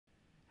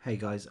Hey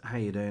guys, how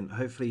you doing?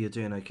 Hopefully you're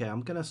doing okay.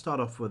 I'm going to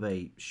start off with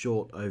a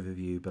short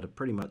overview, but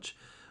pretty much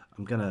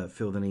I'm going to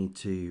feel the need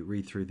to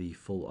read through the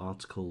full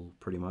article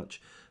pretty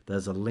much.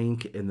 There's a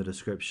link in the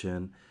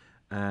description,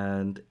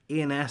 and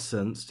in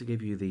essence, to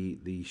give you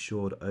the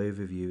short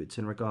overview, it's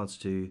in regards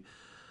to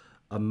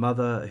a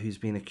mother who's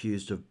been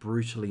accused of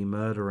brutally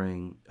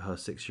murdering her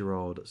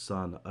 6-year-old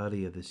son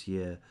earlier this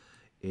year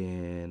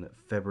in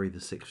February the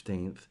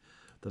 16th.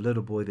 The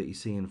little boy that you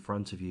see in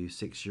front of you,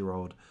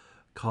 6-year-old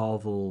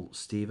Karvell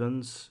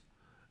Stevens,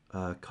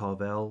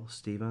 Karvell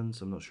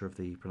Stevens, I'm not sure of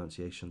the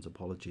pronunciations,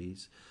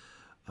 apologies.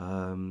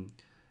 Um,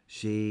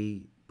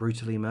 she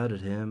brutally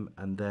murdered him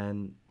and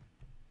then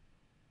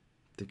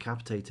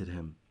decapitated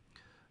him.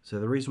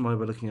 So the reason why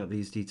we're looking at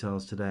these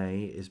details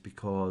today is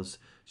because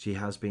she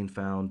has been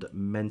found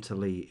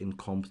mentally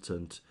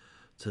incompetent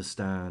to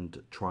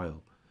stand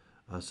trial.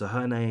 So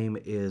her name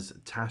is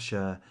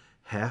Tasha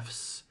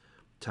Hefs.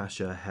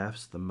 Tasha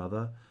Hefs, the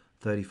mother,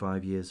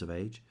 35 years of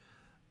age.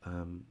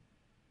 And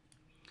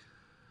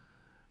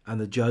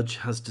the judge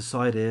has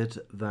decided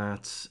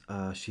that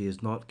she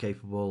is not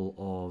capable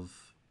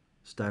of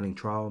standing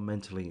trial,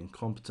 mentally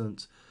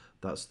incompetent.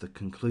 That's the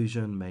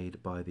conclusion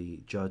made by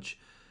the judge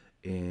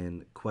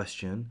in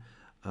question.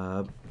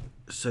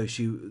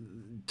 Tasha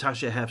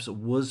Hefs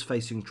was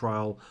facing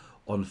trial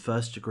on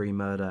first-degree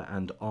murder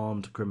and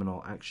armed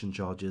criminal action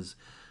charges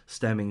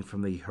stemming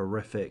from the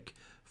horrific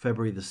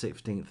February the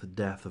 16th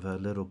death of her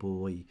little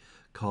boy,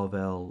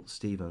 Karvell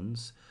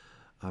Stevens.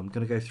 I'm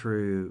going to go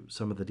through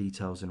some of the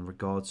details in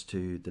regards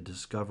to the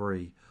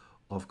discovery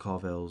of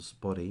Karvell's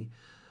body.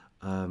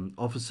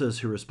 Officers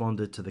who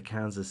responded to the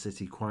Kansas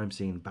City crime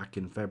scene back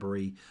in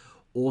February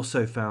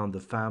also found the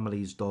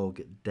family's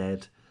dog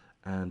dead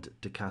and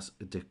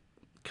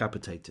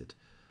decapitated.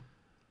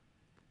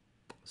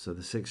 So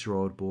the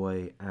 6-year-old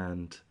boy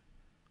and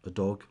a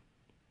dog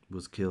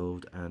was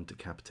killed and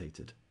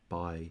decapitated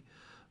by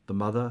the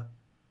mother,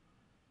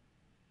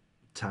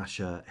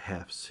 Tasha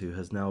Hefs, who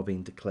has now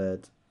been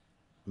declared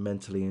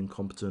mentally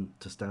incompetent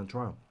to stand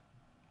trial.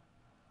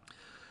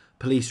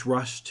 Police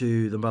rushed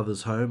to the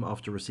mother's home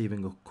after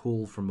receiving a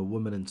call from a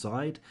woman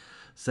inside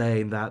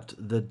saying that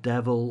the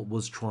devil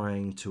was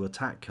trying to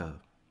attack her.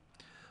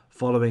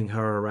 Following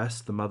her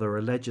arrest, the mother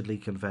allegedly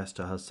confessed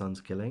to her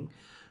son's killing,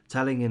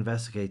 telling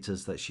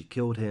investigators that she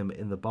killed him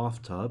in the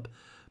bathtub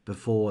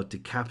before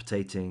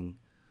decapitating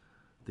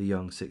the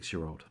young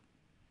 6-year-old.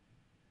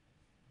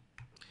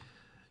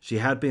 She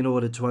had been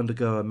ordered to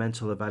undergo a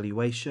mental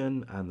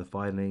evaluation, and the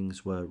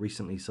findings were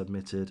recently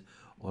submitted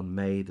on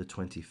May the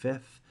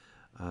 25th.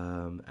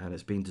 And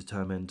it's been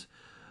determined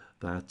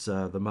that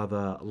the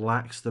mother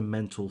lacks the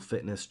mental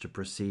fitness to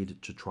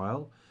proceed to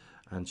trial,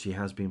 and she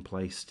has been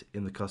placed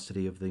in the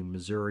custody of the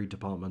Missouri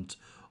Department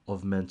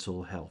of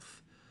Mental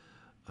Health.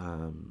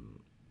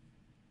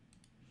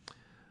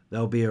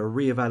 There'll be a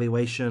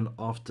reevaluation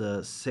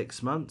after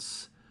 6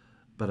 months,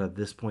 but at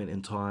this point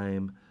in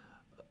time,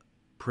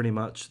 pretty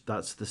much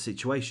that's the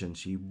situation.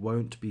 She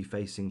won't be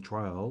facing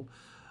trial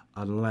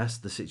unless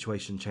the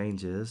situation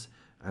changes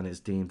and it's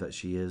deemed that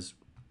she is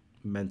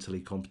mentally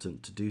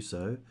competent to do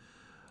so.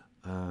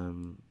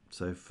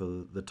 So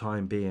for the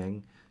time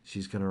being,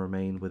 she's going to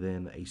remain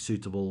within a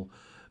suitable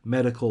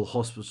medical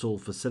hospital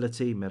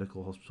facility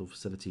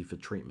for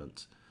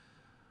treatment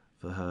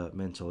for her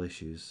mental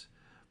issues.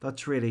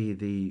 That's really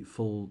the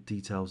full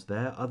details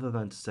there, other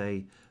than to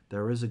say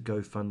there is a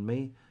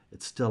GoFundMe.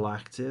 It's still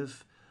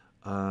active.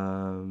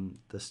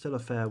 There's still a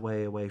fair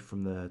way away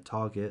from the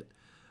target.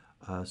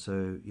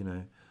 So,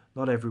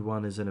 not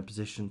everyone is in a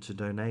position to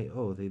donate.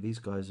 Oh, these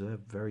guys are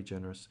very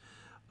generous.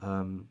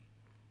 Not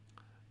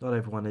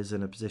everyone is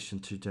in a position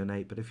to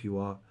donate, but if you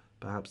are,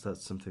 perhaps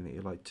that's something that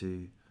you'd like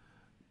to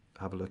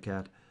have a look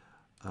at.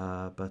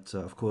 But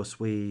of course,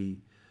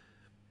 we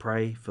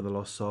pray for the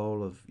lost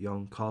soul of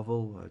young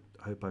Karvell.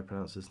 I hope I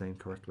pronounced his name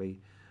correctly.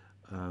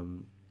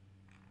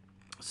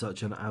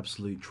 Such an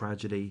absolute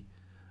tragedy.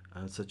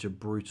 Such a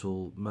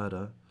brutal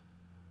murder.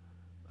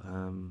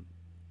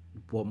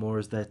 What more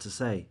is there to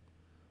say?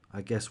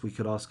 I guess we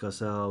could ask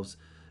ourselves,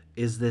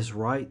 is this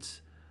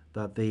right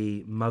that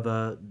the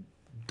mother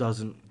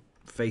doesn't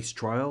face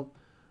trial,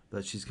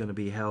 that she's going to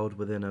be held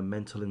within a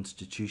mental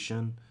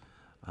institution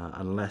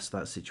unless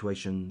that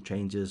situation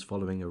changes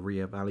following a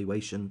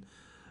reevaluation,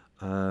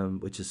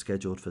 which is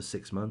scheduled for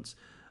 6 months?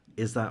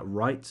 Is that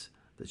right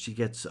that she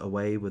gets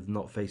away with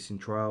not facing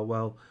trial?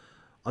 Well,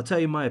 I'll tell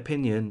you my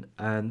opinion,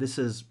 and this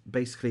is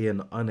basically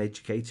an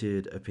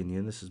uneducated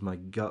opinion. This is my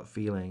gut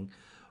feeling.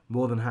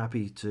 More than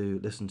happy to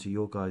listen to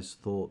your guys'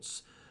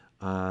 thoughts,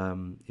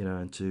 and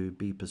to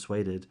be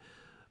persuaded.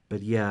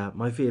 But yeah,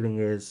 my feeling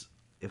is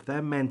if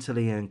they're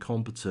mentally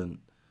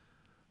incompetent,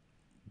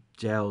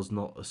 jail's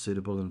not a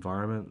suitable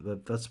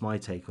environment. That's my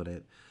take on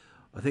it.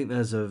 I think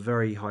there's a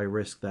very high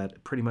risk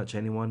that pretty much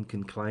anyone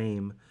can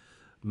claim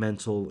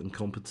mental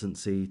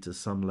incompetency to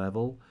some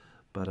level.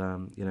 But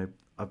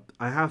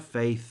I have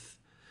faith.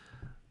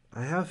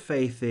 I have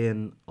faith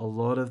in a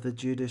lot of the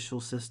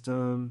judicial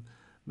system.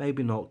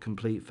 Maybe not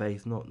complete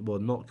faith,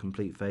 not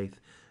complete faith,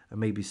 and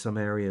maybe some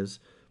areas.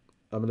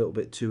 I'm a little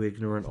bit too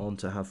ignorant on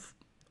to have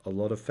a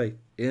lot of faith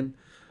in.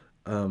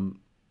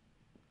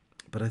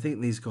 But I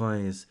think these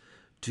guys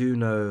do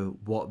know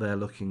what they're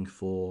looking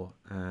for.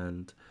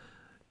 And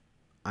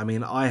I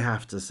mean, I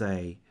have to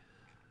say,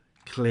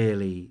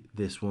 clearly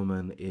this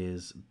woman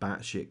is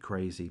batshit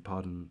crazy,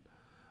 pardon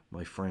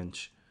my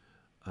French.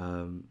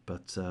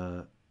 But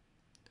to,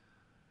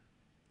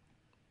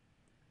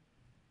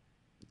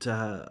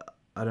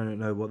 I don't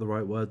know what the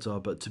right words are,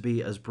 but to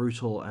be as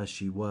brutal as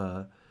she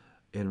were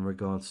in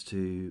regards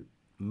to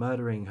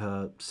murdering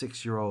her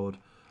 6-year-old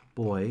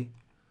boy,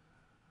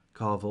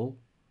 Karvell,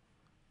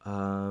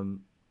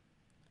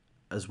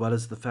 as well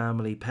as the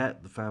family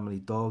pet, the family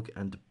dog,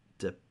 and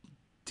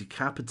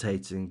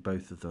decapitating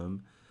both of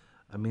them.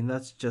 I mean,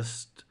 that's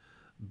just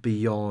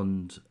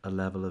beyond a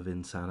level of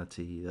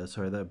insanity.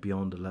 Sorry, that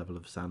beyond a level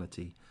of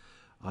sanity.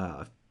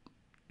 Uh,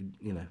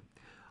 you know,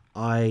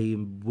 I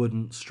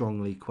wouldn't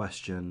strongly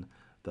question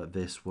that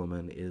this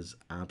woman is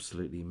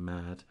absolutely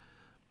mad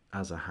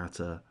as a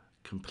hatter,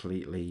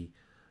 completely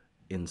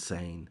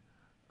insane.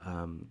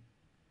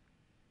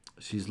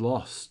 She's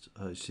lost.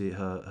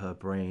 Her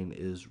brain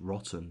is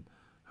rotten.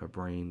 Her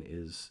brain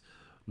is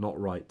not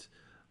right.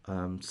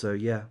 So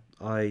yeah,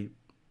 I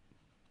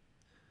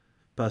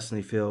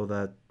personally feel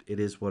that it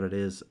is what it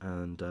is,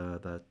 and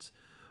that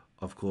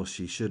of course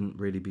she shouldn't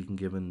really be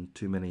given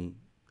too many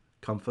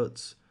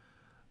comforts.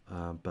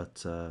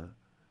 But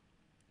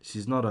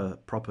she's not a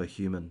proper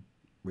human,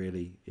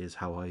 really, is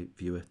how I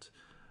view it.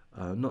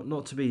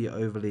 Not to be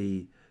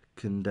overly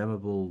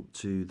condemnable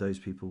to those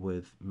people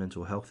with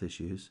mental health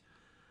issues,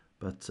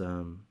 but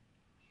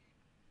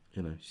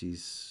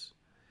she's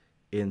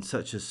in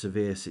such a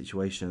severe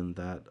situation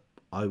that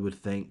I would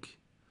think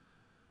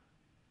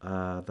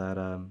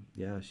that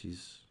yeah,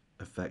 she's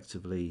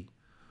effectively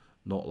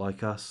not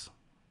like us.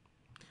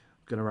 I'm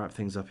going to wrap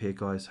things up here,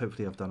 guys.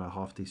 Hopefully I've done a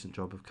half decent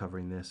job of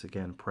covering this.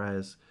 Again,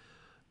 prayers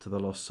to the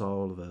lost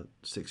soul of a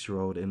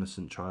 6-year-old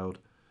innocent child.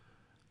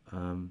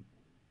 And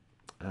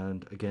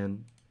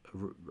again,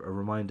 a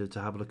reminder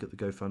to have a look at the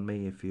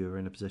GoFundMe if you're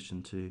in a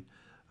position to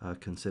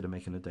consider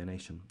making a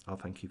donation. I'll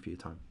thank you for your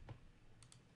time.